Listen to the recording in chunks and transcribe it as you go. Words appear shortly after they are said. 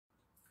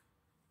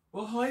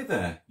Well, hi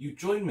there. You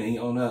join me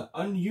on an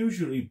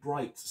unusually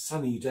bright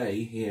sunny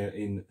day here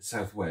in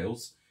South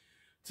Wales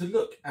to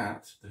look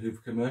at the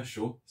Hoover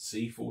Commercial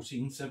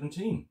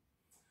C1417.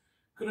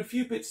 Got a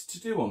few bits to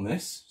do on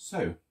this,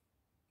 so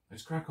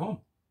let's crack on.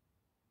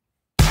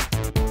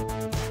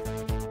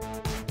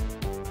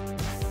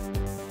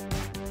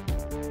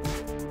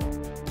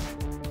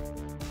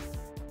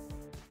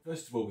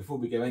 First of all, before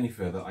we go any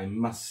further, I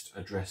must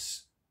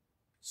address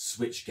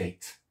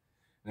Switchgate.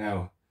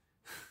 Now,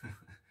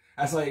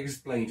 as I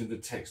explained in the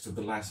text of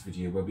the last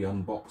video where we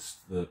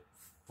unboxed the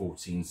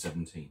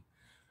 1417,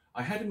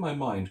 I had in my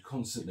mind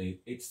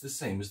constantly, it's the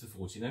same as the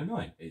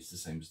 1409. It's the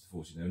same as the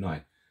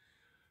 1409.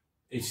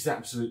 It is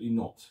absolutely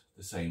not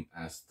the same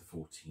as the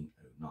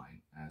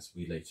 1409, as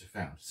we later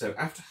found. So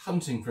after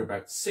hunting for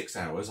about 6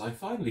 hours, I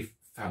finally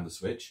found the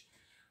switch,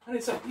 and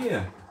it's up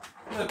here.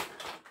 Look,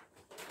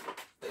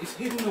 it's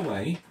hidden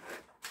away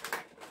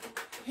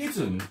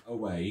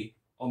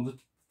on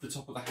the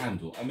top of the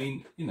handle. I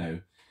mean, you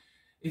know,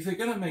 if they're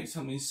going to make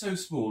something so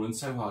small and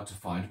so hard to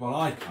find, well,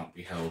 I can't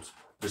be held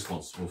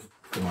responsible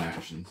for my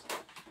actions.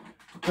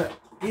 But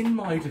in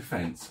my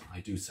defence,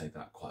 I do say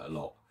that quite a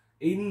lot.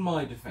 In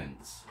my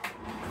defence,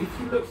 if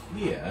you look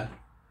here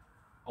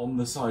on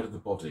the side of the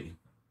body,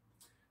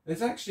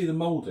 there's actually the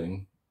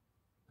moulding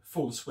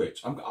for the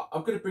switch. I'm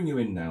going to bring you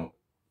in now.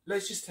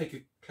 Let's just take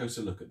a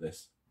closer look at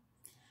this.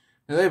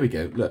 Now there we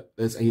go. Look,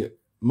 there's a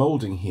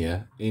moulding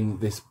here in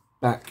this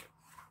back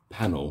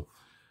panel.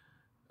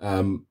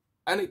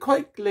 And it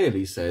quite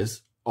clearly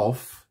says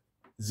off,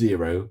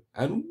 0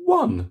 and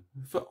 1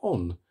 for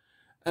on.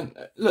 And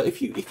look,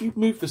 if you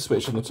move the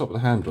switch on the top of the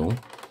handle,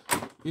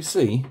 you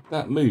see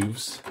that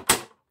moves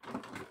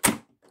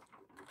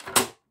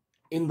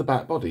in the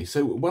back body.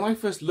 So when I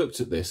first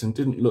looked at this and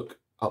didn't look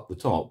up the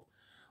top,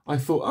 I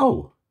thought,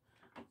 oh,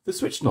 the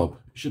switch knob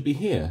should be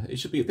here. It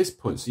should be at this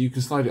point so you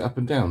can slide it up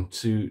and down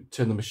to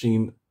turn the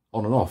machine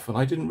on and off. And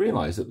I didn't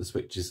realise that the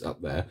switch is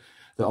up there,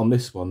 that on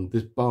this one,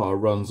 this bar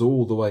runs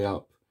all the way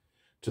up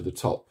to the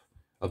top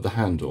of the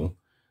handle.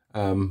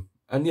 And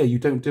yeah, you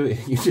don't do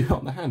it, you do it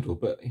on the handle,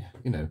 but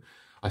you know,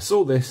 I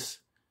saw this,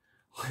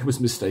 I was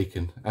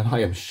mistaken, and I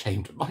am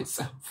ashamed of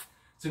myself.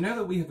 So now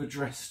that we have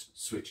addressed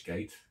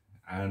Switchgate,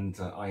 and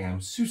I am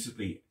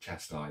suitably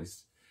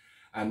chastised,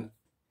 and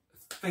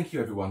thank you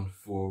everyone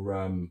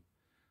for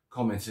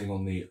commenting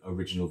on the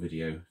original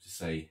video to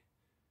say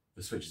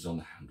the switch is on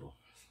the handle.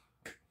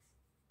 God,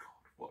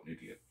 what an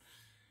idiot.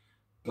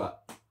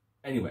 But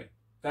anyway,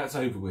 that's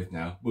over with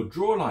now. We'll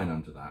draw a line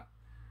under that,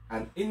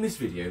 and in this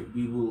video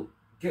we will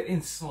get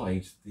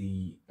inside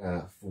the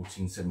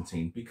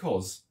 1417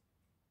 because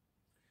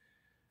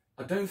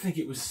I don't think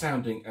it was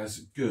sounding as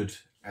good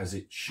as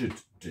it should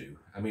do.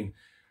 I mean,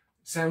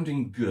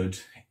 sounding good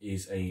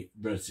is a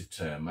relative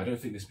term. I don't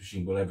think this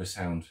machine will ever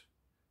sound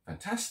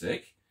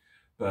fantastic,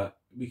 but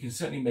we can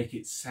certainly make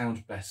it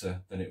sound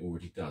better than it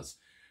already does.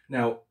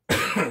 Now,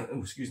 oh,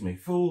 excuse me,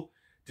 full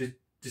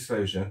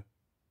disclosure,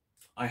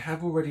 I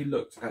have already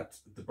looked at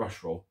the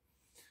brush roll.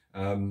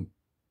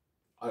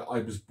 I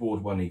was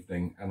bored one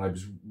evening, and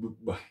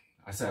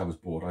I say I was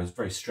bored, I was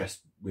very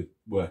stressed with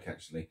work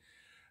actually,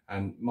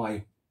 and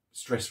my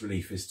stress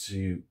relief is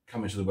to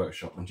come into the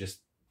workshop and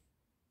just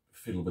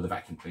fiddle with a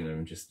vacuum cleaner,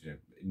 and just, you know,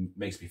 it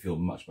makes me feel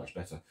much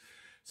better.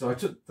 So I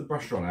took the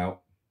brush roll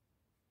out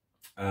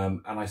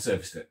and I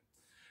serviced it.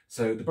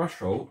 So the brush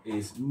roll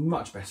is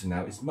much better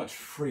now, it's much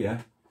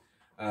freer.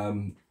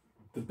 The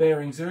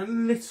bearings are a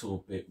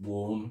little bit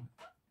worn,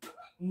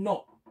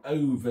 not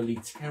overly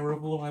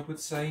terrible, I would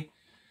say,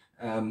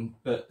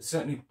 but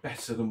certainly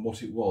better than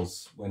what it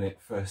was when it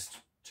first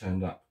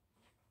turned up.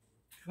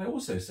 Can I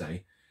also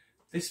say,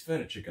 this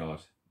furniture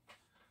guard,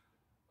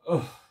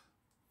 oh,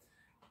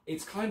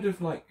 it's kind of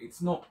like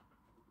it's not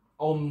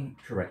on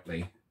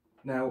correctly.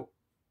 Now,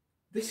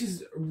 this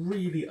is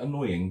really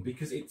annoying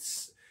because it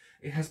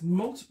has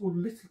multiple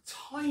little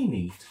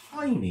tiny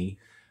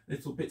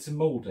little bits of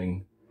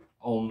moulding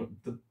on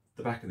the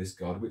back of this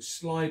guard, which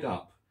slide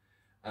up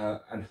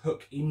and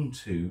hook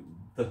into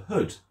the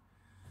hood.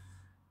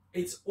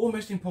 It's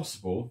almost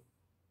impossible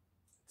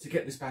to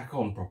get this back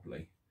on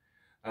properly.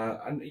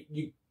 And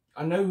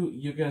I know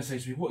you're going to say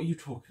to me, what are you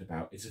talking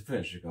about? It's a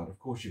furniture guard, of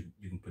course you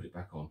can put it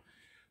back on.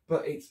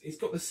 But it's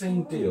got the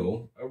same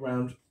deal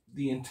around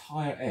the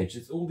entire edge.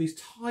 It's all these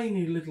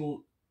tiny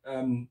little, I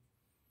don't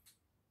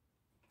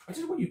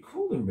know what you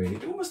call them really.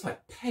 They're almost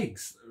like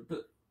pegs,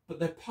 but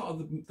they're part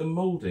of the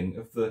moulding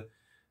of the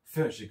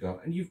furniture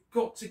guard, and you've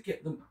got to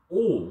get them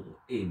all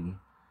in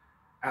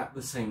at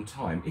the same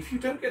time. If you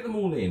don't get them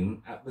all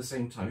in at the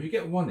same time, if you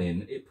get one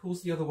in, it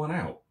pulls the other one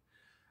out.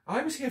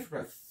 I was here for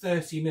about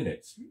 30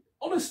 minutes.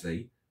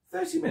 Honestly,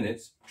 30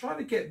 minutes trying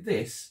to get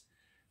this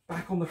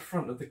back on the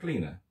front of the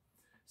cleaner.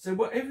 So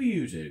whatever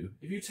you do,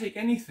 if you take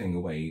anything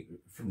away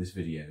from this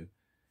video,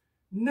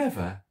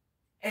 never,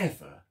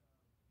 ever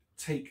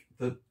take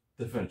the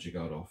furniture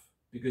guard off,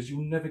 because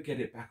you'll never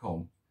get it back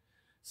on.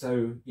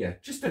 So yeah,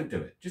 just don't do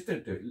it. Just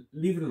don't do it.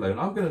 Leave it alone.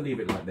 I'm going to leave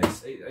it like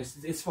this.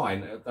 It's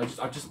fine.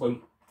 I just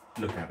won't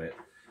look at it.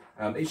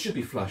 It should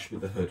be flush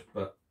with the hood,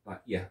 but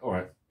Like, yeah, all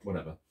right,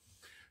 whatever.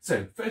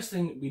 So first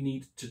thing we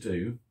need to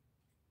do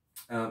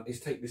is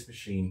take this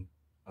machine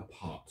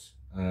apart.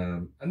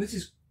 And this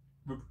is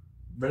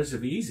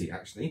relatively easy,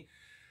 actually.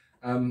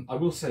 I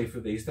will say for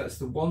these, that's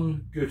the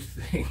one good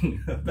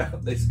thing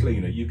about this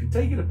cleaner. You can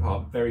take it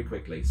apart very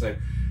quickly. So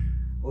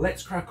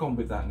let's crack on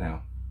with that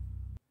now.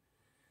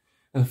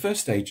 And the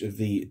first stage of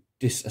the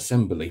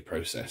disassembly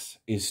process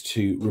is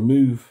to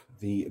remove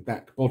the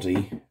back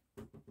body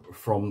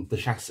from the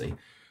chassis.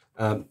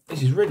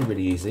 This is really,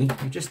 really easy.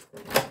 You just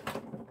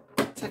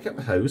take up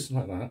the hose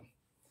like that.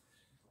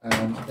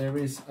 And there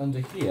is under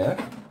here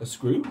a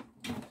screw.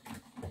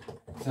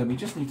 So we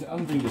just need to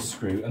undo the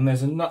screw, and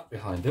there's a nut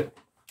behind it.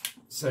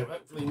 So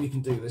hopefully we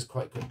can do this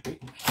quite quickly.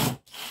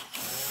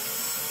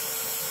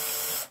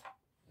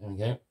 There we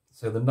go.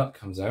 So the nut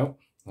comes out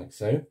like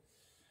so.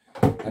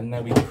 And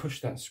now we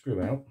push that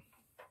screw out.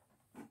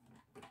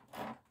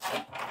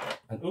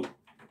 And oh,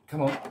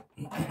 come on.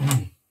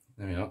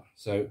 There we are.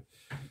 So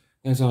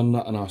there's our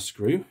nut and our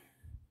screw.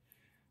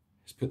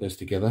 Let's put those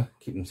together,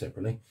 keep them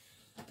separately.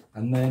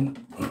 And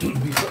then if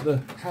we put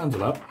the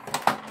handle up,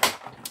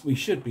 we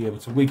should be able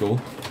to wiggle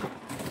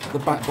the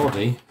back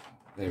body,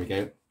 there we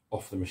go,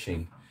 off the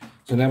machine.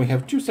 So now we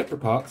have two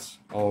separate parts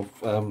of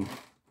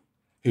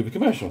Hoover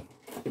Commercial.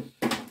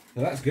 So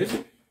that's good,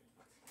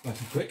 nice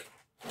and quick.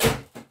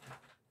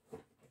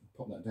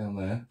 Pop that down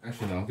there.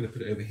 Actually no, I'm going to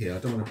put it over here. I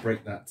don't want to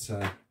break that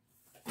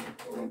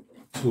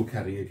tool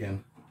caddy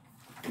again.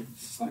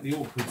 It's slightly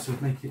awkward to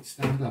make it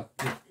stand up.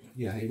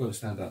 Yeah, you've got to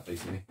stand up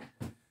basically.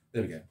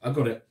 There we go. I've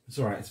got it. It's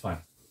all right. It's fine.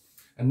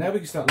 And now we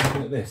can start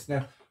looking at this.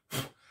 Now,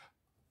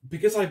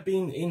 because I've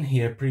been in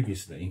here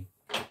previously,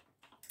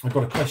 I've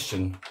got a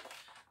question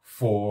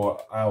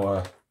for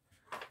our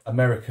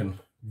American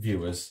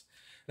viewers.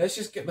 Let's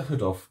just get the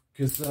hood off,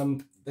 because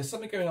there's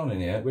something going on in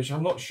here which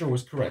I'm not sure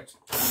is correct.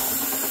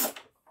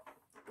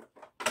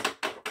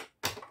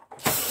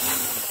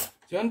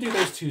 So undo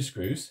those two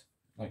screws,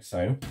 like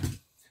so.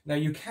 Now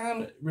you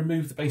can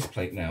remove the base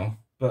plate now,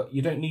 but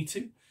you don't need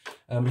to.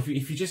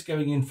 If you're just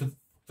going in for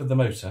the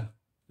motor,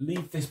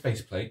 leave this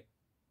base plate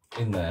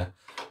in there.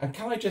 And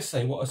can I just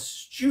say what a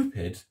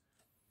stupid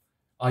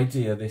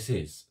idea this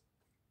is?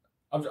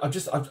 I've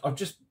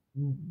just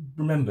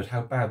remembered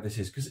how bad this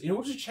is, because in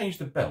order to change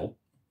the belt,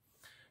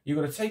 you've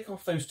got to take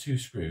off those two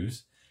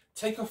screws,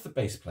 take off the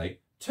base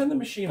plate, turn the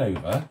machine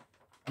over,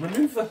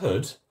 remove the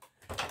hood,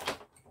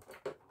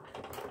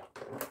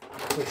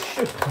 which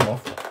should come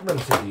off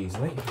relatively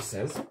easily, it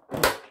says.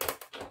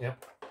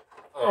 Yep.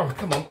 Oh,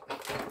 come on.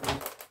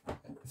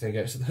 There you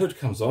go. So the hood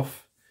comes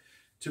off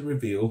to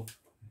reveal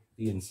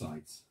the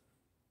insides.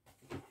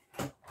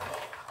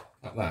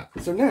 Like that.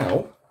 So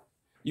now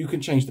you can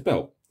change the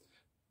belt,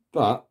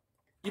 but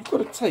you've got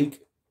to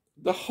take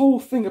the whole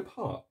thing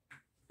apart.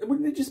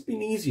 Wouldn't it just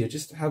been easier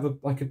just to have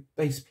like a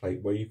base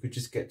plate where you could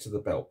just get to the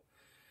belt?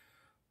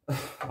 I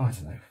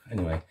don't know.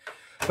 Anyway,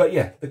 but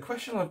yeah, the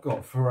question I've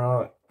got for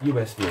our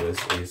US viewers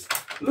is,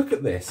 look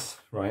at this,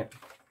 right?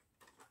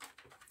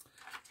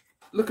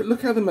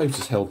 Look how the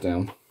motor's held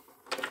down.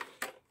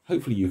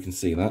 Hopefully you can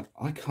see that.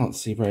 I can't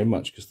see very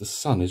much because the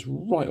sun is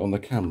right on the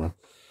camera.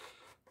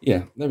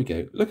 Yeah, there we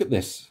go. Look at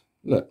this.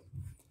 Look.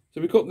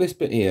 So we've got this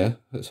bit here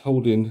that's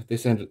holding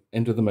this end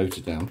of the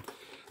motor down.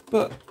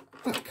 But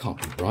that can't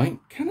be right,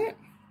 can it?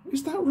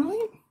 Is that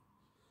right?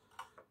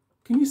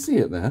 Can you see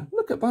it there?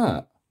 Look at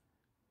that.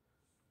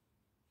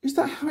 Is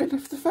that how it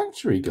left the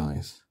factory,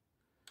 guys?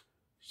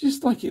 It's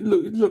just like it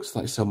looks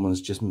like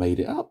someone's just made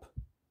it up.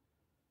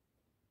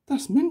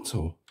 That's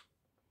mental.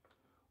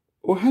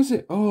 Or has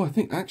it? Oh, I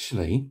think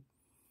actually.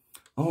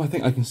 Oh, I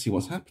think I can see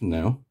what's happened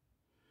now.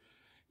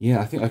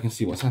 Yeah, I think I can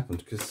see what's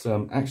happened, because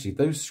actually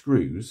those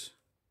screws.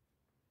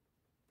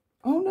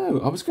 Oh no,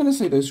 I was going to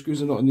say those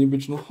screws are not in the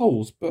original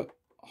holes, but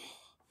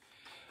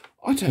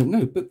I don't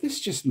know. But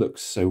this just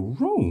looks so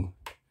wrong.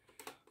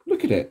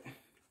 Look at it.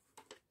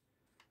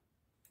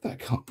 That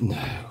can't.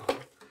 No.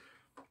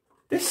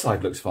 This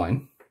side looks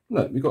fine.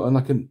 Look, we've got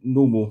like a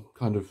normal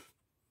kind of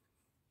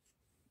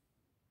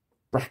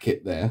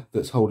bracket there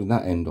that's holding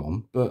that end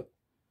on, but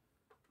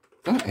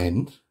that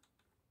end,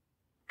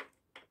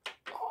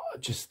 oh, I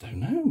just don't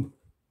know.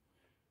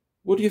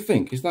 What do you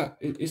think? Is that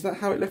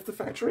how it left the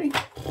factory?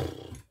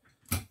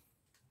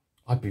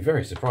 I'd be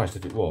very surprised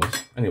if it was.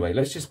 Anyway,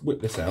 let's just whip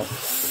this out.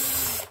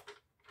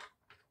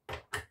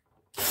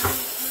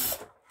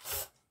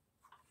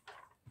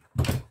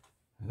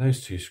 And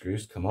those two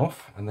screws come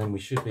off, and then we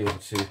should be able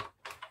to.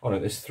 Oh no,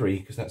 there's three,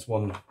 because that's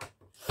one.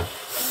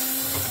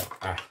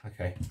 Ah,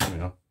 okay, there we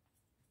are.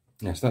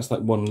 Yeah, so that's like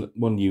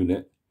one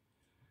unit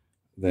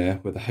there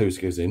where the hose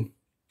goes in.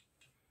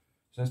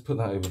 So let's put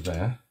that over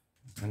there.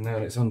 And now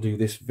let's undo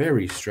this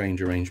very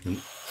strange arrangement.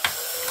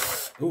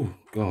 Oh,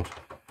 God.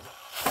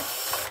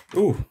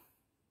 Oh.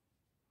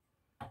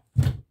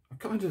 I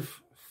kind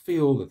of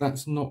feel that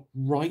that's not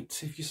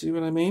right, if you see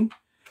what I mean.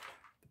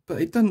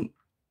 But it doesn't.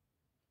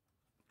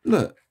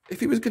 Look,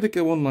 if it was going to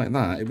go on like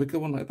that, it would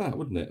go on like that,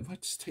 wouldn't it? If I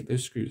just take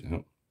those screws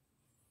out.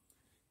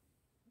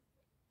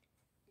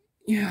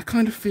 Yeah, I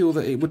kind of feel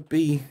that it would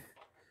be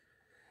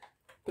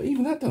But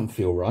even that doesn't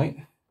feel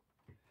right.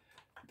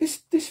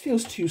 This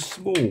feels too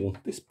small.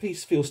 This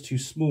piece feels too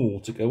small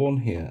to go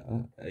on here.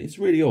 It's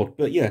really odd.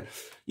 But yeah,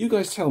 you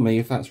guys tell me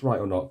if that's right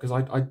or not, because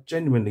I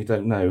genuinely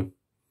don't know.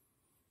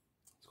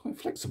 It's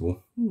quite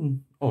flexible.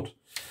 Odd.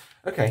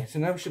 Okay, so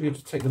now we should be able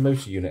to take the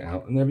motor unit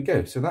out, and there we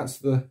go. So that's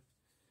the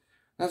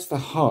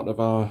heart of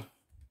our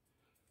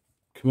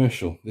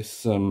commercial,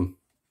 this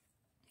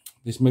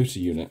motor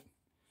unit.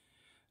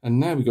 And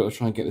now we've got to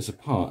try and get this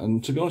apart.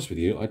 And to be honest with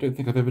you, I don't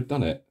think I've ever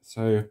done it.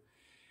 So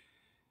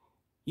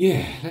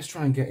yeah, let's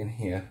try and get in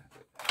here.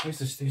 Here's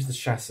the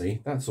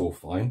chassis. That's all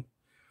fine.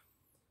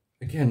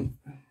 Again,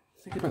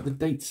 think about the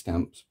date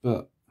stamps,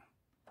 but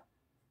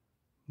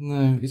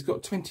no, it's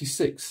got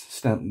 26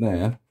 stamped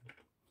there.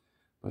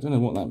 I don't know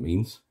what that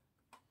means.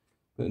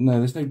 But no,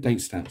 there's no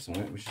date stamps on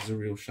it, which is a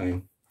real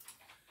shame.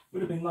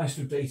 Would have been nice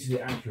to have dated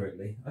it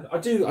accurately. I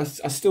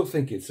still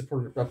think it's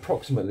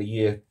approximately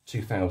year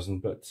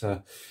 2000, but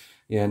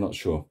yeah, not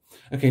sure.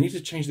 Okay, I need to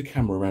change the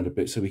camera around a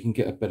bit so we can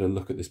get a better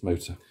look at this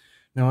motor.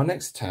 Now our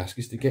next task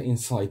is to get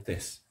inside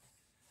this.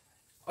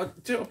 I'll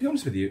be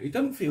honest with you, it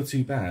doesn't feel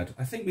too bad.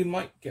 I think we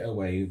might get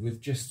away with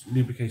just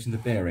lubricating the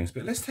bearings,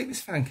 but let's take this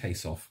fan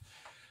case off,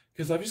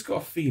 because I've just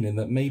got a feeling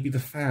that maybe the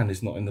fan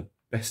is not in the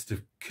best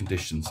of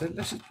conditions. So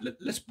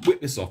let's whip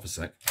this off a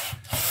sec.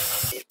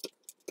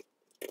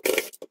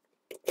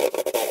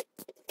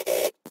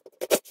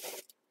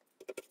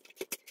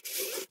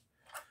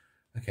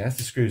 Okay, that's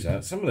the screws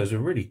out. Some of those are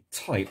really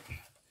tight.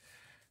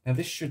 Now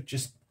this should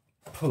just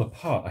pull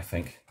apart, I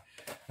think.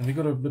 And we've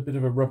got a bit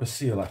of a rubber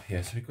seal up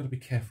here, so we've got to be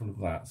careful of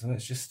that. So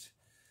let's just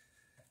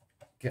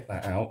get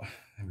that out.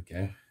 There we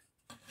go.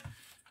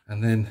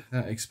 And then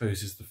that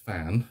exposes the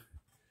fan.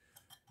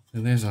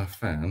 And there's our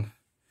fan.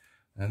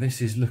 Now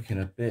this is looking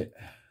a bit...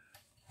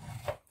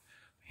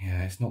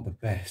 yeah, it's not the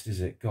best,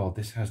 is it? God,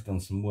 this has done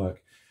some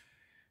work.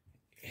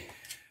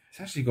 It's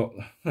actually got...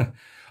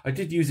 I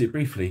did use it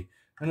briefly.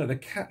 And look, the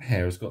cat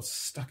hair has got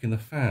stuck in the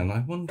fan. I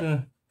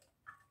wonder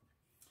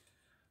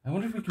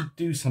if we can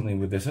do something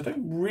with this. I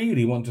don't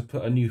really want to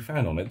put a new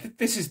fan on it.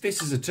 This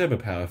is a turbo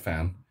power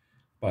fan,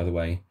 by the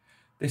way.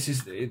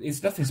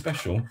 It's nothing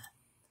special.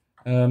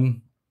 Yeah, I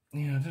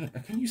don't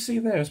know. Can you see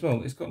there as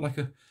well? It's got like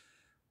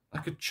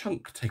a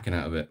chunk taken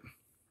out of it.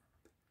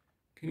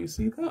 Can you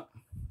see that?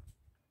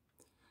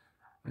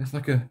 It's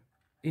like a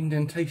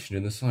indentation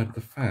in the side of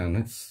the fan.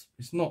 It's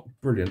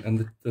not brilliant,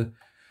 and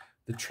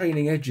the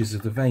trailing edges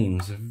of the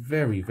vanes are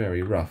very,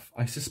 very rough.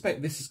 I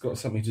suspect this has got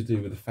something to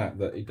do with the fact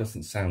that it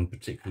doesn't sound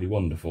particularly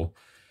wonderful.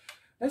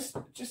 Let's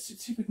just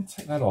see if we can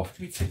take that off.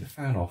 Can we take the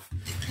fan off?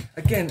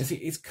 Again,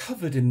 it's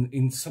covered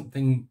in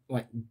something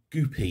like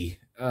goopy.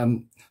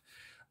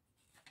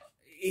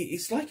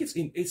 It's like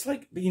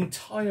the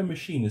entire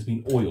machine has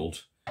been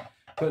oiled,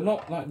 but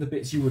not like the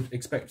bits you would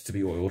expect to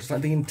be oiled. It's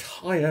like the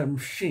entire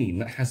machine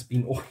that has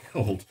been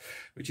oiled,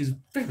 which is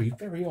very,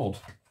 very odd.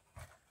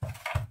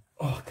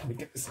 Oh, can we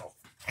get this off?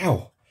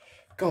 Ow!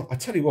 God, I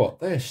tell you what,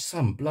 they're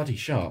some bloody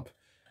sharp.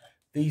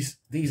 These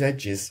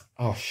edges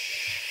are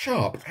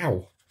sharp.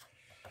 Ow!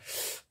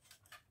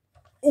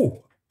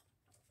 Oh!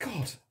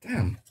 God,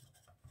 damn.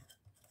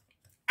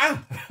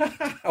 Ah!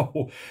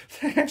 Ow!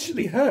 They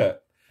actually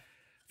hurt.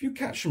 If you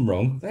catch them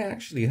wrong, they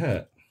actually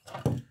hurt.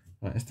 Right,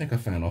 let's take our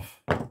fan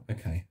off.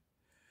 Okay.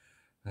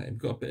 We've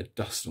got a bit of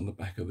dust on the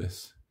back of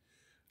this.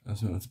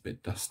 As well, it's a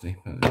bit dusty,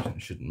 but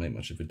it shouldn't make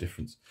much of a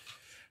difference.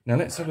 Now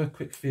let's have a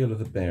quick feel of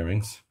the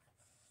bearings.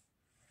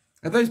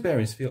 Now those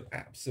bearings feel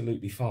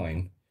absolutely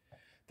fine.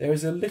 There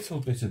is a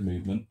little bit of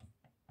movement.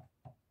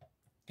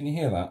 Can you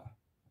hear that?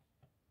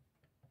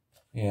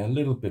 Yeah, a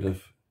little bit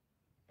of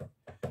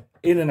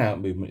in and out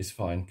movement is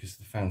fine because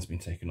the fan's been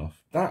taken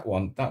off. That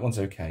one's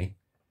okay.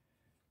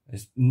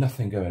 There's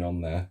nothing going on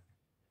there.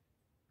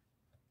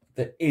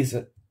 There is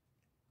a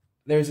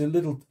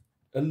little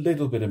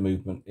bit of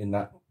movement in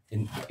that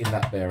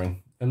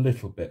bearing. A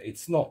little bit.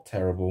 It's not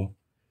terrible.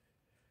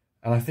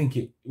 And I think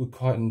it would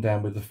quieten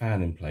down with the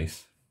fan in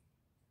place.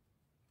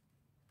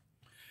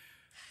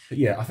 But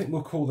yeah, I think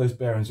we'll call those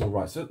bearings all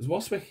right. So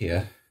whilst we're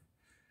here,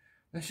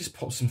 let's just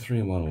pop some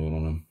 3-in-1 oil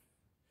on them.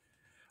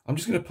 I'm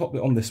just going to pop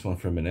it on this one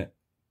for a minute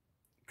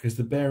because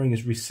the bearing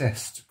is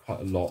recessed quite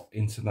a lot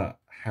into that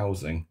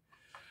housing.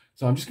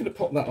 So I'm just going to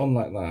pop that on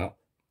like that,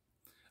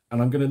 and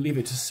I'm going to leave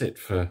it to sit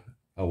for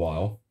a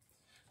while.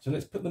 So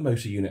let's put the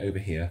motor unit over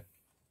here,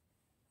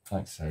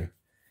 like so.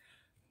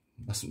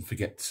 Mustn't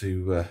forget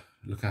to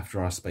look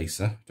after our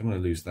spacer. Don't want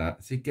to lose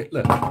that. See,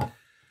 look.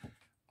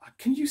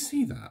 Can you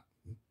see that?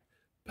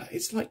 But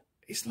it's like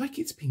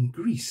it's been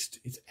greased.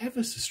 It's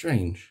ever so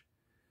strange.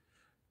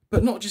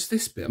 But not just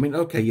this bit. I mean,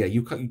 okay, yeah,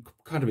 you kind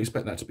of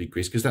expect that to be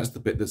greased because that's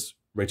the bit that's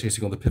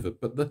rotating on the pivot.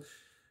 But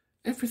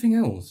everything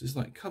else is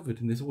like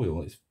covered in this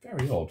oil. It's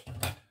very odd.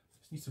 I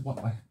just need to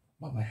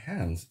wipe my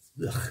hands.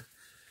 Ugh,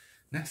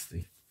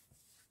 nasty.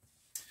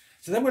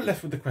 So then we're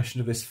left with the question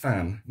of this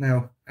fan.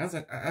 Now,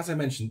 as I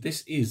mentioned,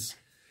 this is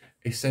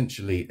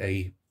essentially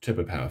a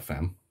turbo power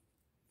fan,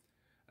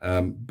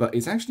 but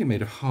it's actually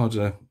made of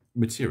harder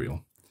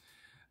material.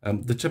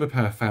 The turbo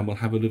power fan will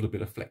have a little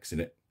bit of flex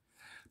in it,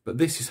 but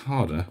this is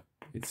harder.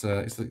 It's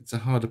a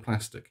harder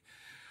plastic,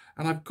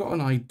 and I've got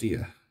an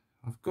idea.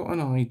 I've got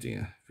an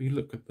idea. If we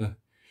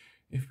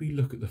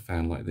look at the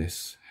fan like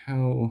this,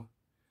 how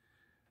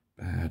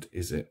bad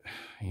is it?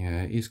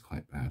 Yeah, it is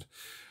quite bad.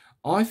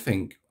 I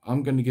think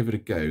I'm going to give it a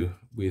go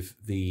with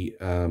the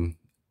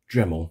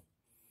Dremel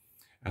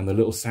and the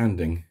little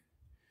sanding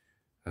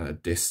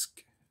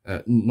disc,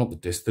 not the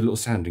disc, the little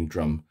sanding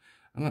drum.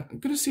 And I'm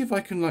going to see if I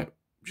can like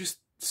just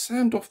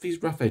sand off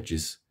these rough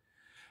edges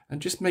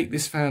and just make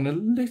this fan a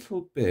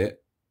little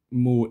bit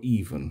more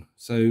even.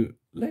 So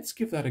let's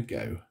give that a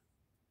go.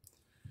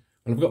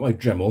 Well, I've got my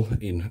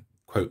Dremel in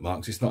quote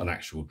marks. It's not an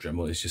actual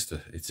Dremel.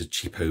 It's a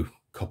cheapo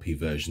copy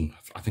version.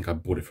 I think I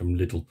bought it from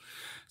Lidl.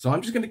 So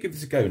I'm just going to give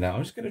this a go now.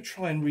 I'm just going to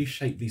try and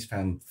reshape these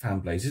fan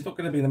blades. It's not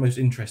going to be the most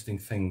interesting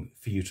thing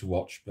for you to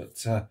watch,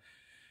 but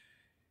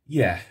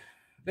yeah,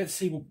 let's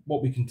see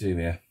what we can do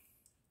here.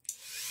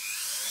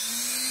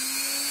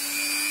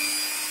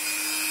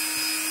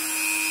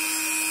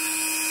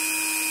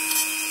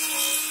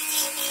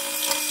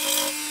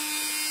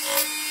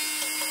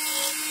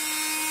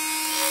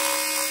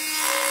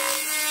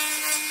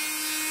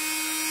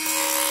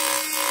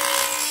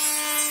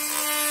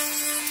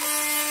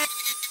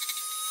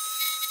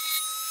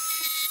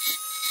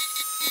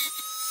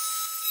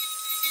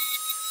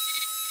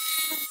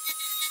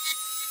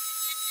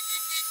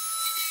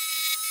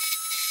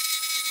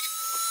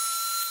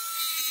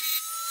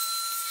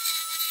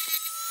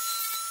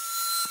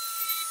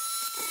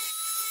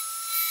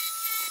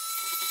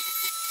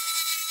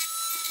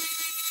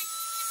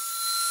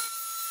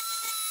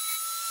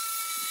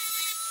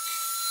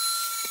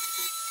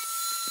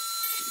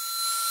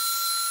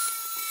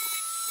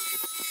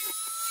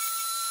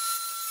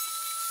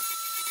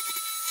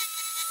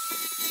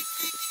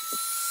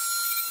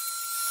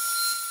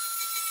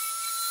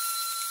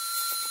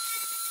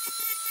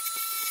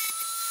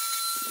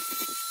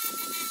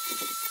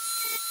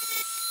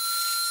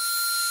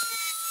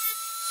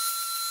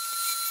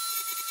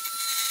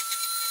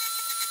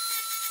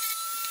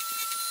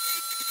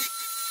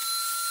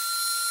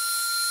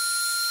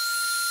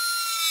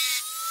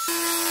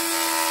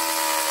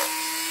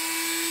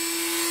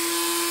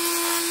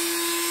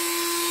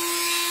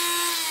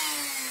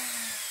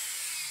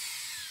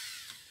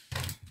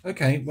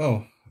 Okay,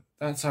 well,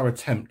 that's our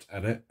attempt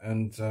at it,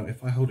 and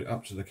if I hold it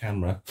up to the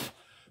camera,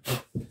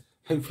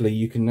 hopefully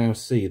you can now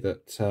see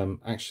that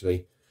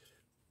actually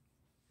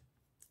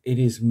it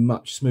is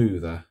much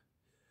smoother.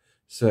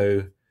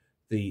 So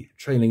the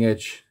trailing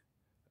edge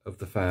of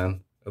the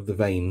fan, of the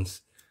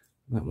vanes,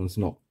 that one's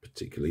not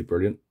particularly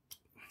brilliant.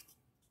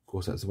 Of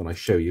course, that's the one I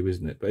show you,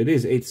 isn't it? But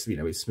it's you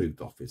know, it's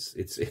smoothed off.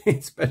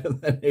 It's better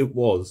than it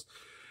was.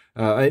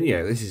 And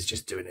yeah, this is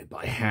just doing it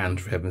by hand,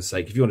 for heaven's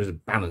sake. If you wanted to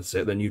balance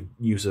it, then you'd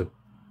use a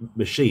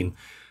machine.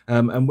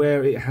 And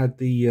where it had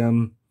the, I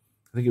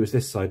think it was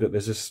this side, but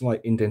there's a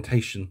slight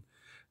indentation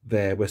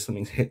there where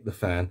something's hit the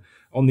fan.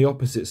 On the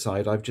opposite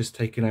side, I've just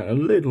taken out a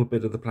little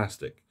bit of the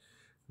plastic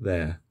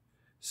there.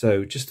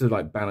 So just to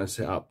like balance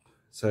it up.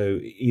 So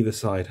either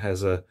side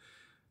has a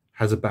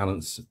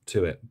balance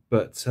to it.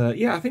 But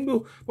yeah, I think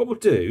what we'll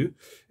do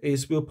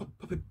is we'll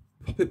pop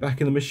it back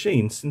in the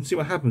machine and see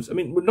what happens. I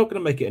mean, we're not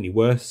going to make it any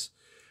worse.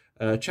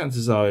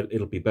 Chances are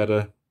it'll be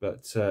better.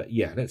 But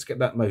yeah, let's get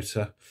that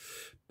motor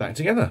back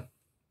together.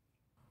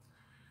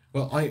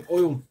 Well, I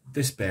oiled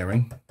this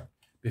bearing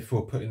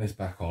before putting this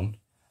back on.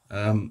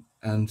 And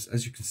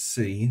as you can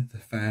see, the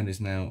fan is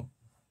now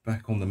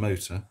back on the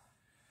motor.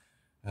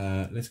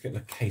 Let's get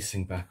the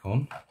casing back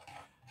on.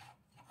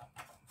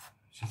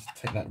 Just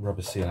take that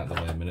rubber seal out of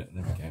the way a minute.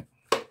 There we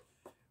go.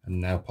 And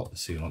now pop the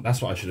seal on.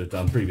 That's what I should have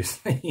done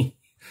previously.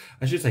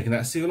 I should have taken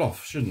that seal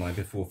off, shouldn't I,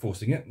 before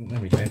forcing it? There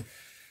we go.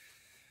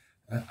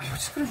 I'm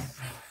just going to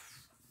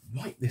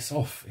wipe this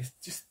off.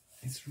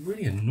 It's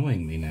really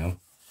annoying me now.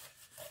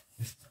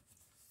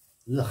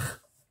 Ugh,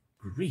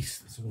 grease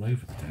that's all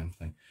over the damn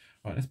thing.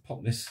 Right, let's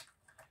pop this.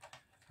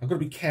 I've got to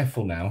be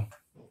careful now.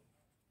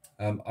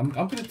 I'm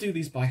going to do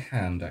these by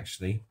hand,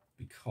 actually,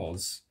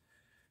 because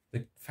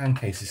the fan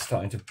case is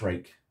starting to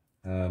break.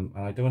 And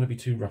I don't want to be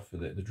too rough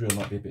with it. The drill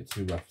might be a bit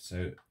too rough,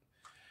 so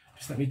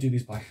just let me do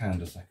these by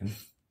hand a second.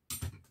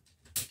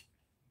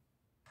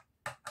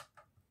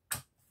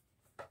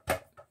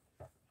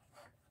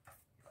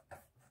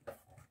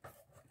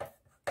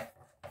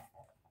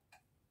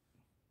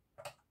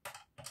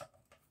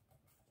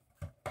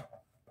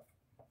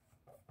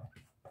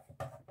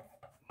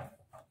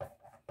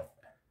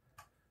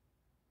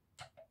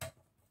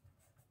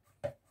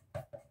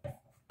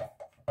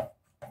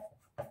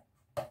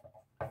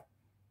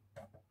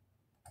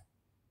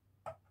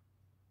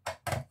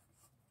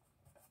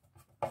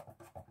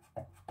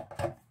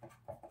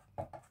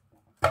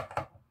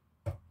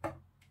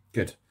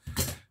 Good.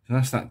 So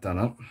that's that done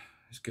up.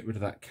 Let's get rid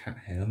of that cat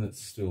hair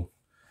that's still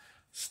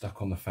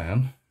stuck on the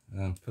fan.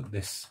 Put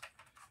this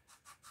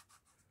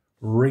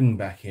ring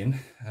back in.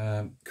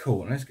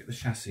 Cool. Let's get the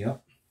chassis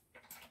up.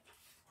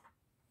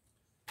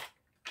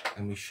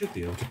 And we should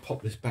be able to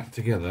pop this back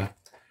together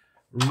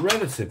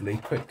relatively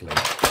quickly.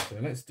 So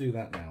let's do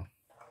that now.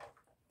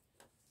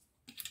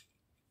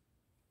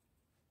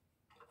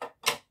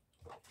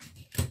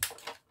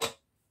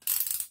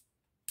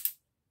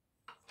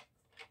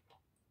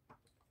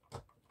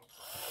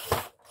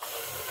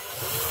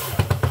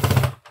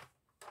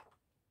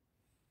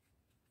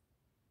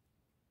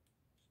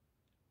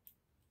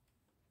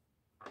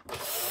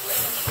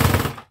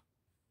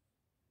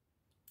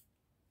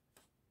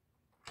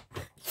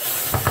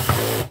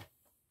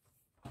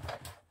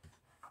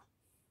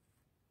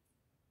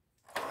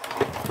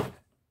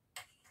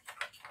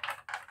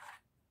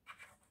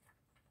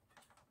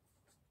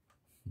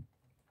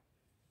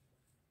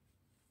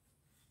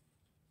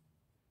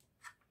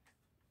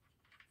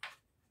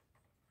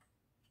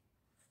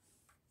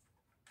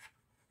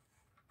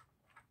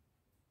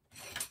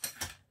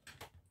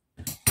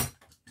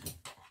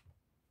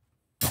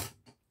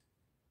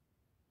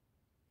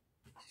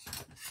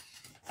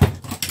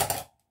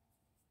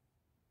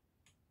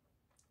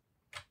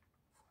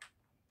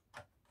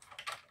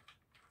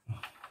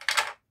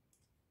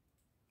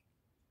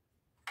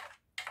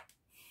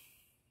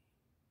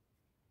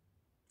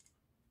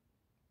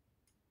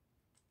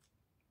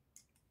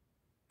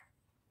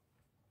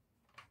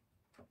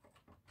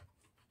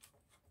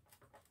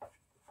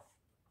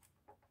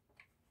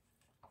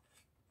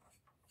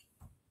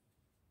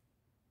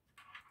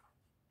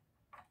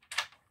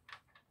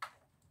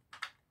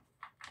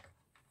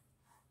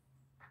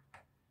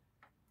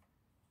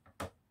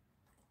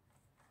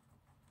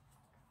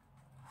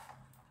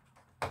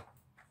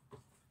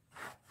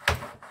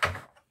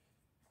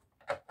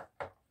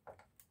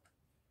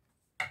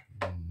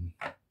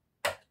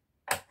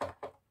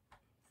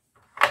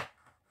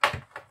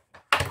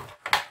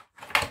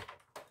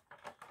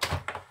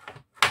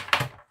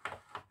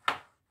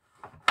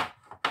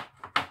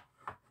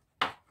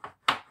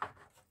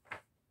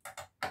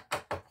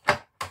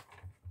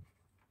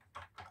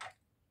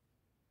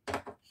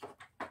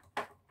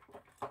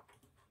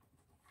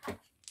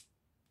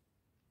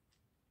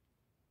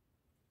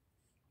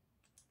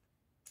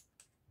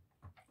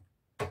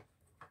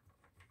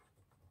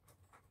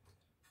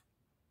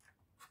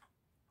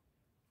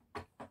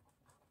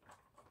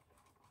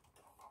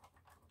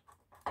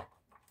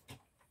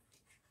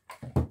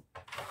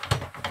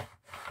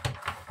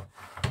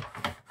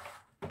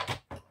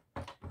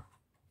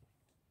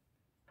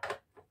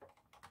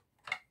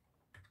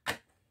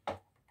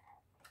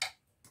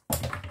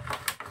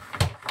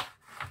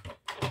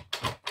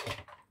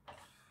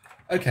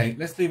 Okay,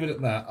 let's leave it at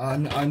that.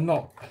 I'm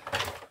not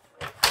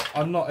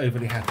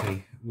overly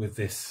happy with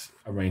this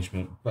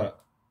arrangement,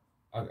 but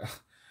I'm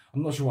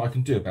not sure what I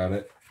can do about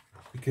it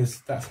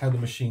because that's how the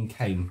machine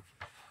came.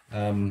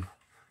 Yeah,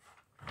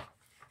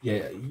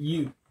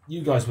 you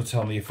guys will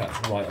tell me if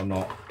that's right or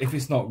not. If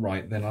it's not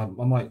right, then I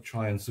might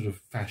try and sort of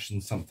fashion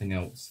something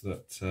else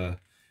that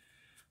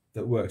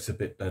that works a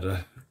bit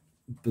better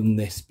than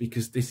this,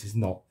 because this is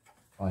not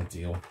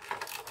ideal.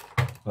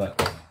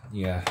 But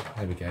yeah,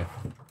 there we go.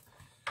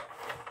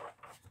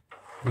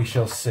 We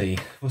shall see.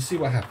 We'll see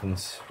what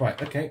happens.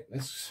 Right, okay,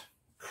 let's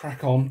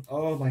crack on.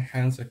 Oh, my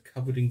hands are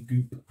covered in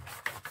goop.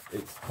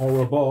 It's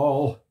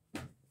horrible.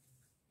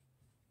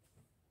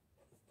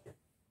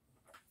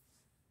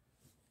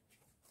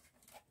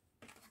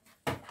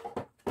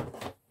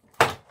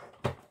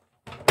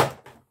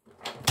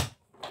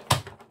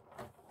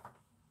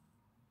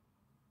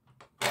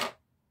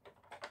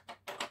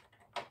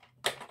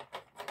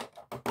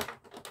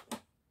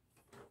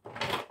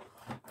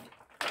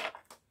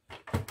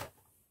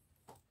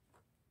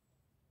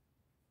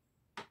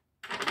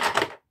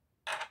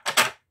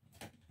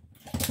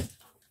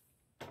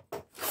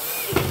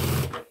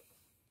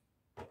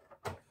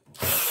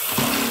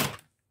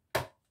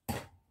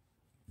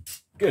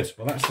 Good,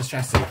 well that's the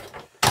chassis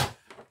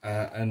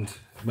and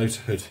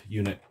motor hood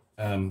unit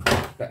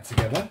back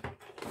together.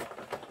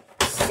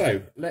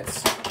 So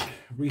let's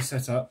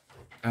reset up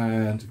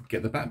and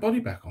get the back body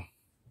back on.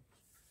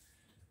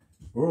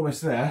 We're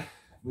almost there.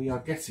 We are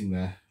getting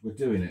there. We're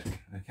doing it.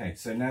 Okay,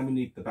 so now we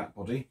need the back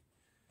body,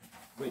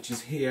 which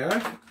is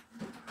here.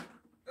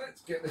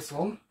 Let's get this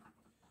on.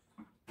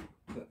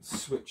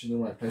 Let's switch in the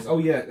right place. Oh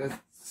yeah,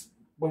 that's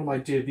one of my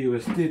dear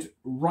viewers did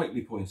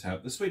rightly point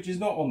out, the switch is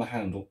not on the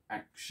handle,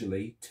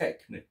 actually,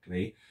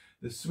 technically.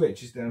 The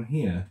switch is down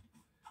here.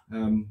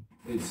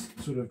 It's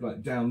sort of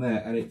like down there,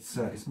 and it's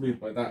moved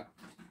by that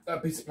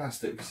piece of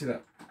plastic. You see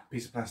that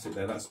piece of plastic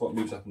there? That's what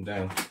moves up and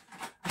down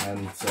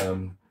and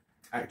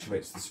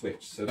actuates the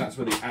switch. So that's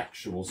where the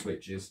actual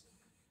switch is.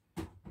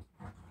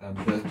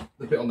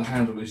 The bit on the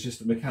handle is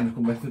just a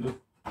mechanical method of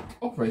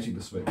operating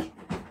the switch.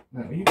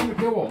 Now, are you going to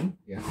go on?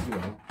 Yes, you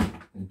are.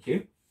 Thank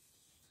you.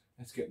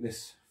 Let's get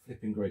this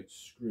flipping great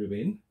screw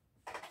in.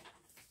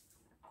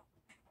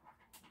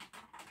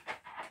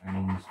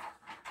 And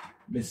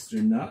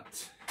Mr.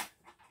 Nut.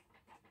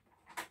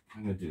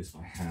 I'm going to do this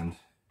by hand.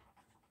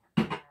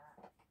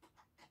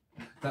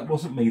 That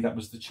wasn't me, that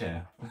was the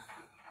chair.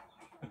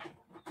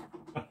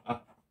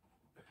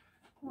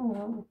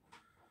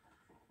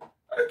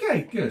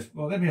 Okay, good.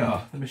 Well, there we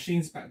are. The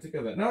machine's back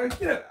together. Now, you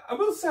know, I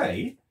will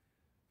say,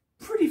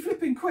 pretty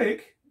flipping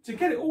quick to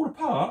get it all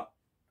apart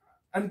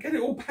and get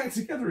it all back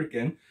together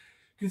again,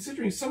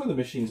 considering some of the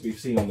machines we've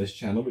seen on this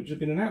channel, which have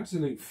been an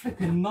absolute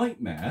flipping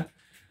nightmare.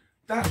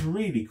 That's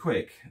really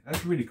quick.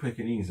 That's really quick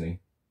and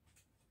easy.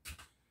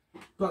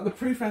 But the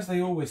proof, as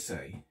they always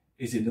say,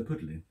 is in the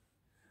puddling.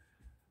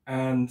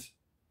 And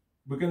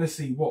we're going to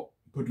see what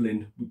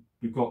puddling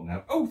we've got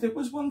now. Oh, there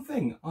was one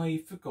thing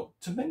I forgot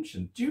to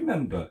mention. Do you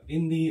remember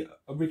in the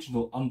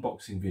original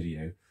unboxing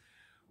video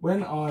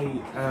when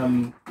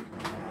I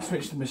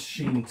switched the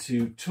machine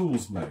to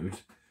tools mode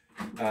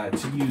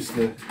to use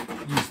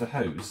the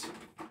hose?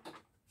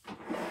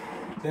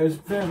 There was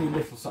very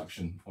little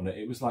suction on it.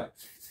 It was like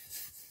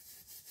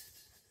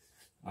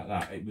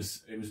that. It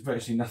was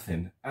virtually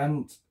nothing,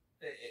 and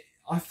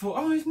I thought,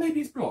 oh, maybe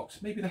it's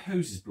blocked. Maybe the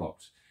hose is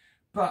blocked.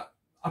 But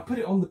I put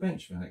it on the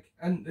bench vac,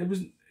 and it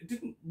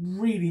didn't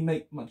really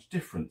make much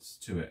difference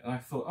to it. And I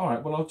thought, all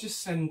right, well, I'll just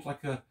send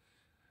like a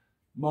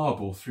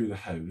marble through the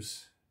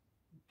hose,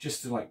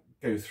 just to like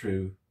go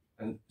through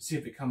and see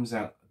if it comes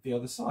out the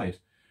other side.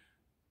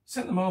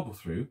 Sent the marble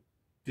through,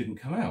 didn't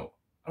come out,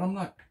 and I'm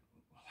like,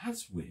 well,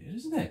 that's weird,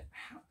 isn't it?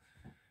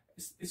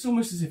 It's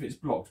almost as if it's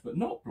blocked, but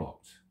not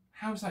blocked.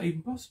 How is that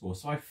even possible?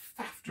 So I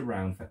faffed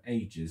around for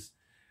ages,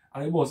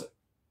 and it was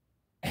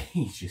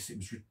ages. It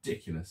was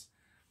ridiculous.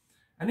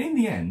 And in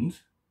the end,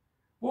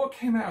 what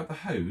came out of the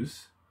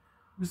hose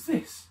was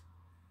this.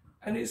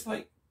 And it's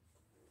like,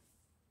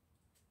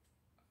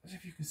 I don't know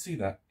if you can see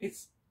that,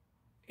 it's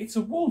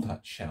a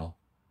walnut shell,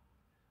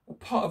 a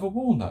part of a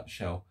walnut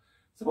shell.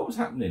 So what was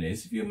happening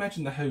is, if you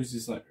imagine the hose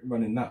is like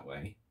running that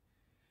way,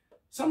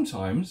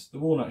 sometimes the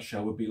walnut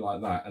shell would be like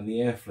that and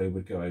the airflow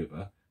would go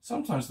over.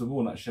 Sometimes the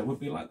walnut shell would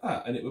be like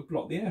that and it would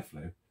block the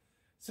airflow.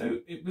 So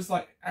it was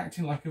like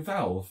acting like a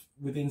valve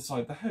with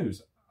inside the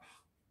hose.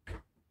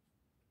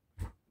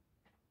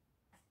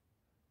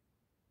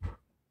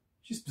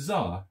 Just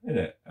bizarre, isn't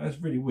it? It was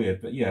really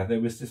weird, but yeah, there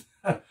was this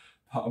part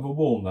of a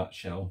walnut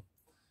shell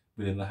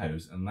within the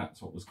hose, and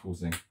that's what was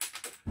causing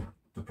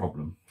the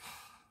problem.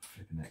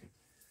 Flipping heck.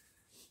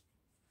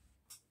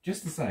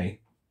 Just to say,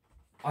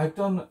 I've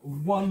done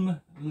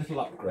one little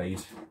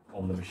upgrade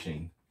on the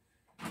machine,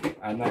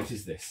 and that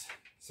is this.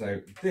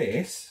 So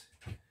this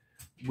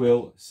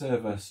will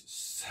serve us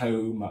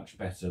so much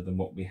better than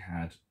what we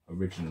had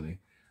originally.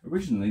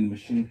 Originally, the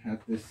machine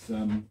had this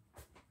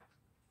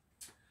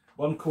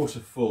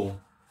 1/4 full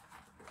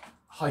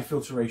high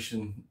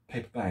filtration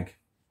paper bag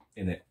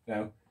in it.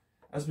 Now,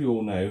 as we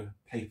all know,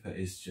 paper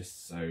is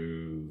just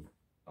so,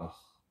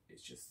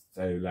 it's just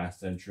so last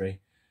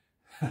century.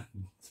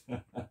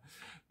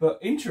 But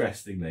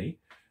interestingly,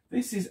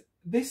 this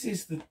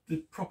is the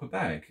proper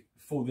bag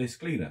for this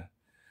cleaner.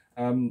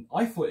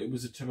 I thought it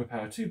was a Turbo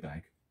Power 2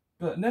 bag,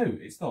 but no,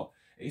 it's not.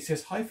 It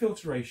says high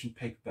filtration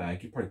paper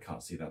bag. You probably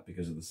can't see that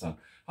because of the sun.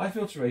 High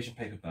filtration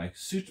paper bag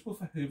suitable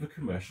for Hoover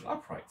Commercial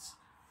uprights.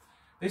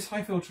 This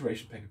high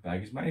filtration paper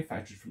bag is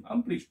manufactured from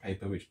unbleached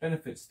paper which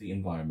benefits the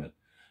environment.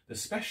 The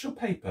special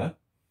paper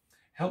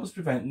helps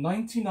prevent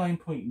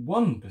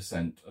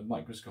 99.1% of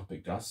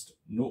microscopic dust,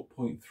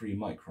 0.3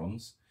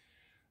 microns,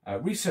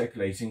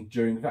 recirculating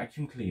during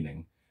vacuum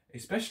cleaning.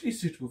 Especially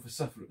suitable for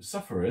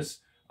sufferers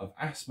of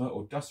asthma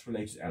or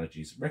dust-related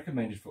allergies.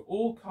 Recommended for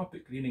all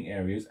carpet cleaning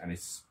areas and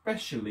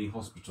especially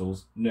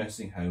hospitals,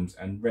 nursing homes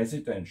and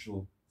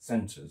residential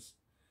centres.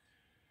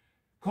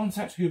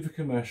 Contact Hoover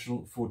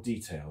Commercial for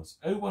details.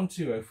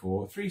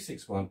 01204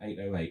 361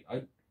 808.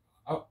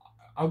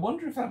 I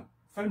wonder if that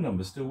phone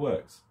number still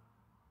works.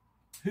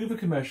 Hoover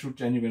Commercial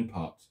genuine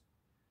parts.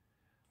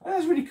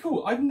 That's really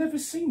cool. I've never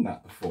seen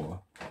that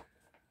before.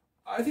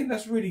 I think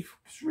that's really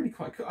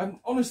quite cool. I've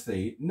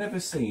honestly never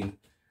seen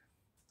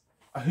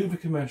a Hoover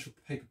Commercial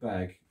paper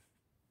bag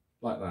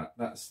like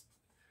that.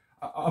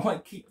 I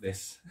might keep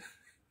this.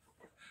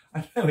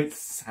 I know it's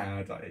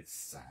sad. It's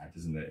sad,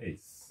 isn't it?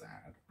 It's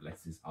sad.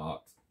 Bless his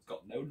heart. He's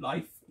got no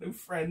life, no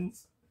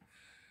friends.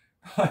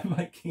 I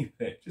might keep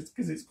it just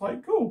because it's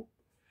quite cool.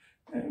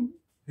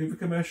 Hoover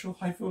Commercial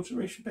high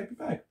filtration paper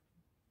bag.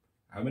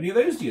 How many of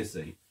those do you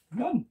see?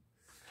 None.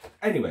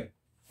 Anyway,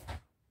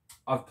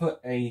 I've put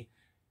a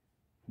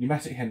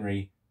pneumatic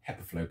Henry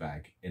HEPA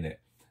bag in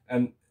it,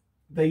 and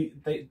they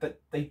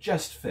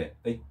just fit.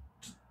 They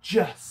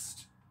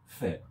just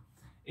fit.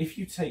 If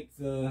you take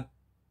the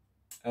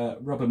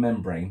rubber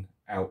membrane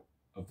out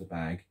of the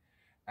bag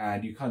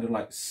and you kind of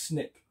like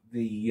snip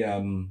the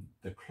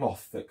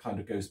cloth that kind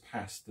of goes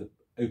past the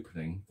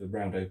opening, the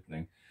round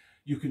opening,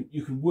 you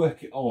can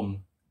work it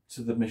on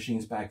to the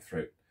machine's bag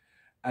throat,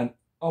 and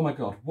oh my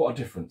god, what a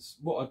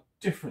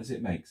difference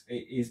it makes.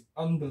 It is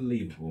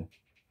unbelievable.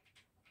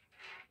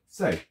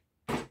 So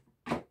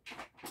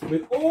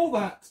with all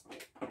that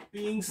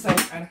being said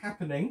and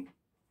happening,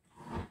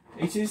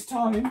 it is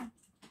time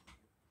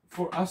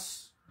for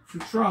us to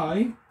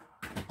try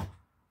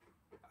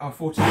our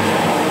 40.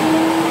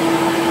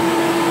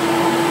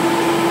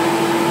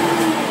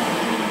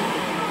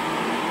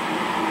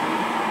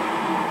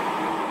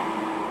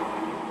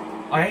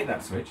 I hate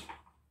that switch.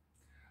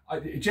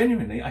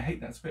 Genuinely, I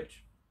hate that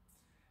switch.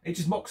 It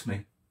just mocks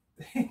me.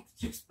 It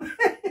just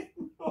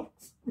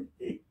mocks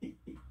me.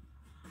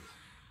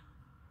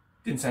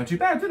 Didn't sound too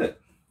bad, did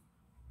it?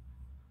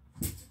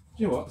 Do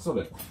you know what? Stop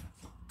it.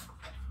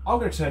 I'm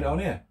going to turn it on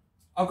here.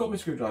 I've got my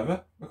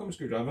screwdriver. I'm going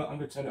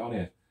to turn it on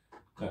here.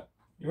 So,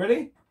 you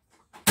ready?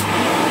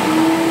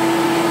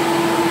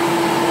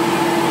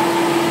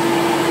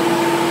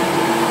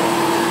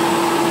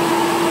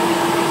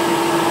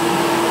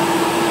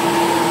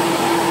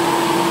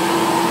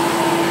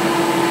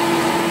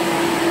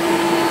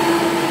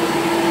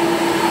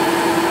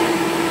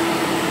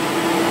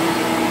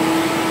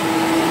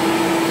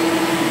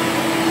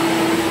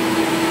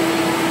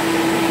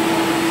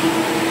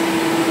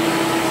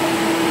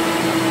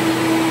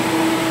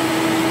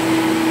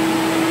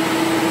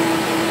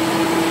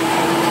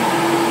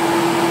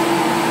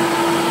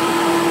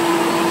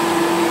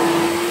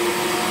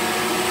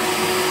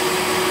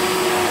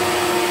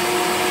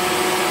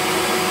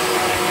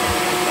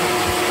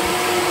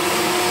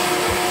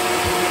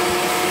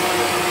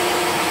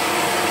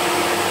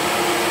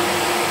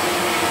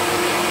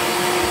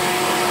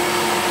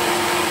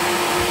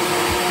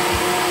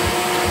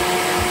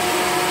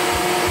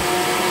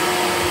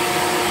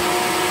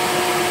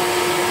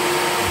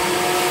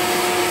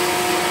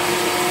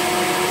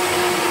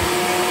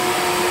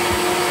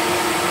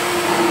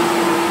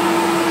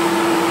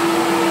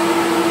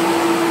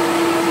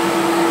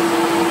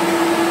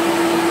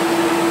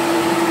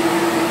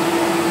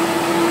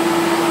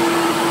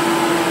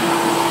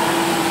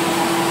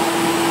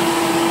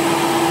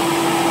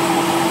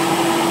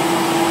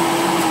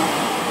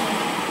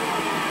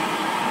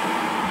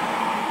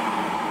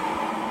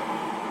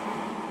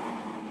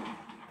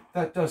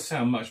 that does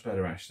sound much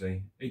better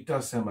actually. It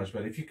does sound much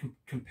better. If you can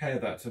compare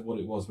that to what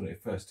it was when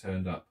it first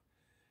turned up,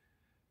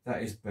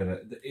 that is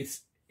better. It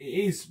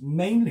is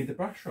mainly the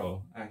brush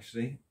roll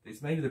actually.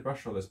 It's mainly the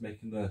brush roll that's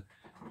making the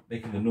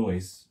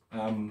noise.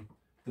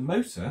 The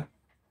motor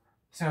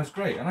sounds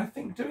great, and I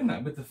think doing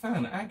that with the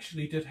fan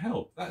actually did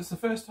help. That's the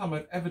first time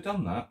I've ever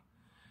done that.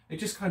 It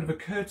just kind of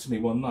occurred to me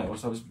one night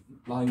whilst I was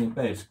lying in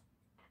bed,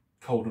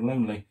 cold and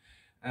lonely,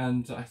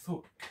 and I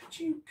thought, could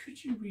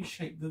you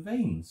reshape the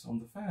vanes on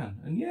the fan?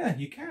 And yeah,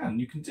 you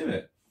can do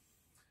it.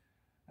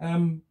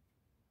 I'm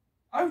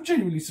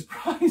genuinely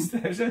surprised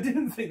there. I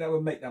didn't think that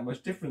would make that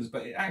much difference,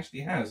 but it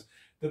actually has.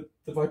 The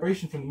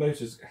vibration from the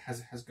motors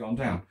has gone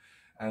down,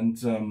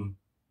 and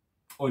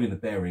oiling the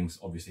bearings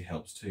obviously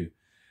helps too.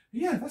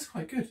 But yeah, that's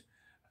quite good.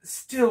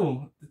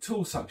 Still, the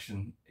tool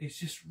suction is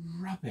just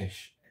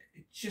rubbish.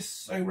 It's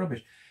just so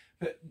rubbish.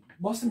 But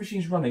whilst the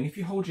machine's running, if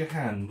you hold your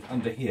hand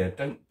under here,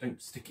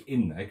 don't stick it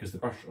in there because the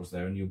brush roll's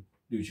there and you'll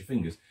lose your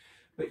fingers.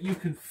 But you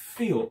can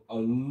feel a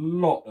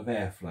lot of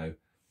airflow.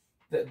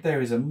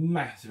 There is a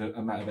massive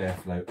amount of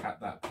airflow at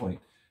that point.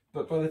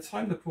 But by the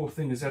time the poor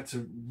thing has had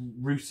to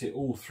route it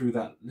all through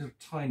that little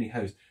tiny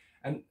hose,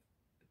 and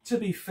to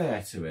be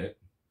fair to it,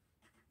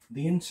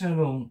 the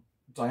internal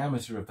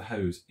diameter of the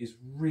hose is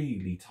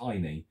really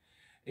tiny.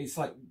 It's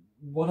like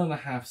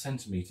 1.5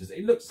 centimeters.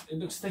 It looks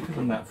thicker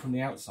than that from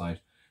the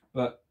outside,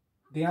 but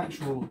the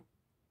actual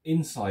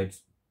inside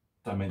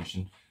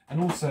dimension,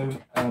 and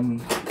also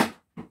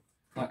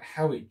like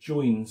how it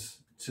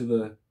joins to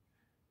the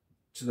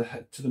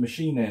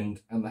machine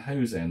end and the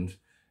hose end,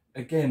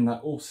 again,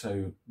 that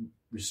also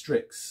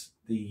restricts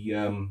the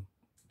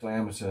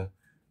diameter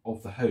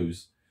of the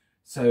hose.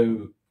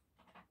 So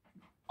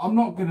I'm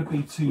not going to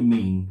be too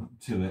mean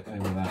to it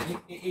over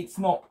that. It's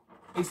not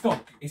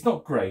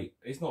great.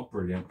 It's not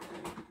brilliant.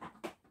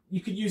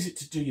 You could use it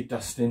to do your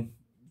dusting.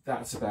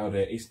 That's about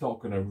it. It's not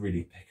going to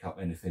really pick up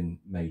anything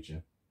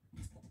major.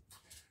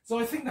 So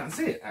I think that's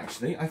it,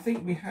 actually. I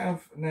think we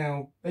have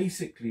now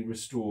basically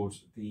restored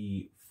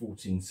the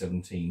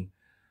 1417.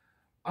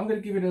 I'm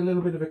going to give it a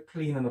little bit of a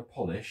clean and a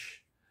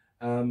polish.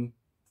 In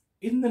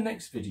the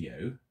next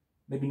video,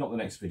 maybe not the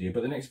next video,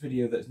 but the next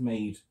video that's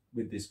made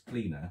with this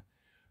cleaner,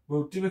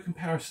 we'll do a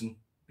comparison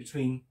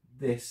between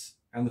this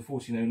and the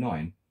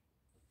 1409.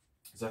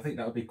 So I think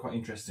that would be quite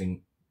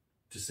interesting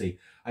to see.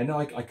 I know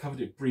I covered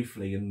it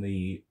briefly in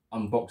the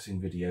unboxing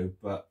video,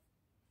 but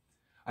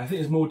I think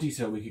there's more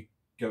detail we could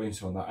go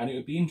into on that, and it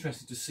would be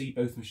interesting to see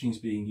both machines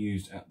being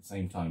used at the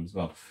same time as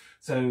well.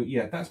 So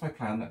yeah, that's my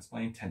plan, that's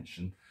my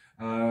intention.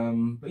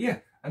 But yeah,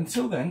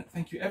 until then,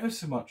 thank you ever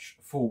so much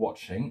for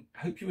watching.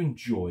 I hope you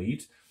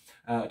enjoyed.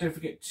 Don't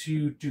forget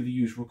to do the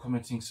usual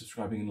commenting,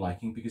 subscribing and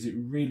liking, because it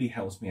really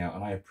helps me out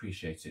and I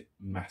appreciate it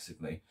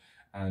massively.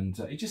 And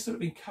it just sort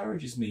of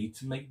encourages me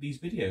to make these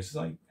videos because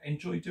I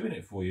enjoy doing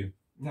it for you.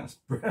 And that's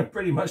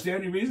pretty much the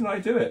only reason I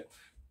do it.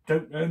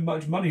 Don't earn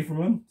much money from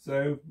them,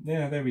 so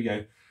yeah, there we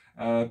go.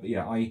 But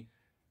yeah, I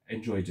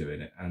enjoy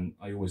doing it and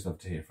I always love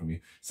to hear from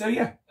you. So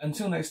yeah,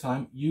 until next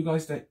time, you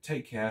guys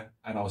take care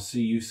and I'll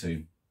see you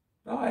soon.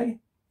 Bye.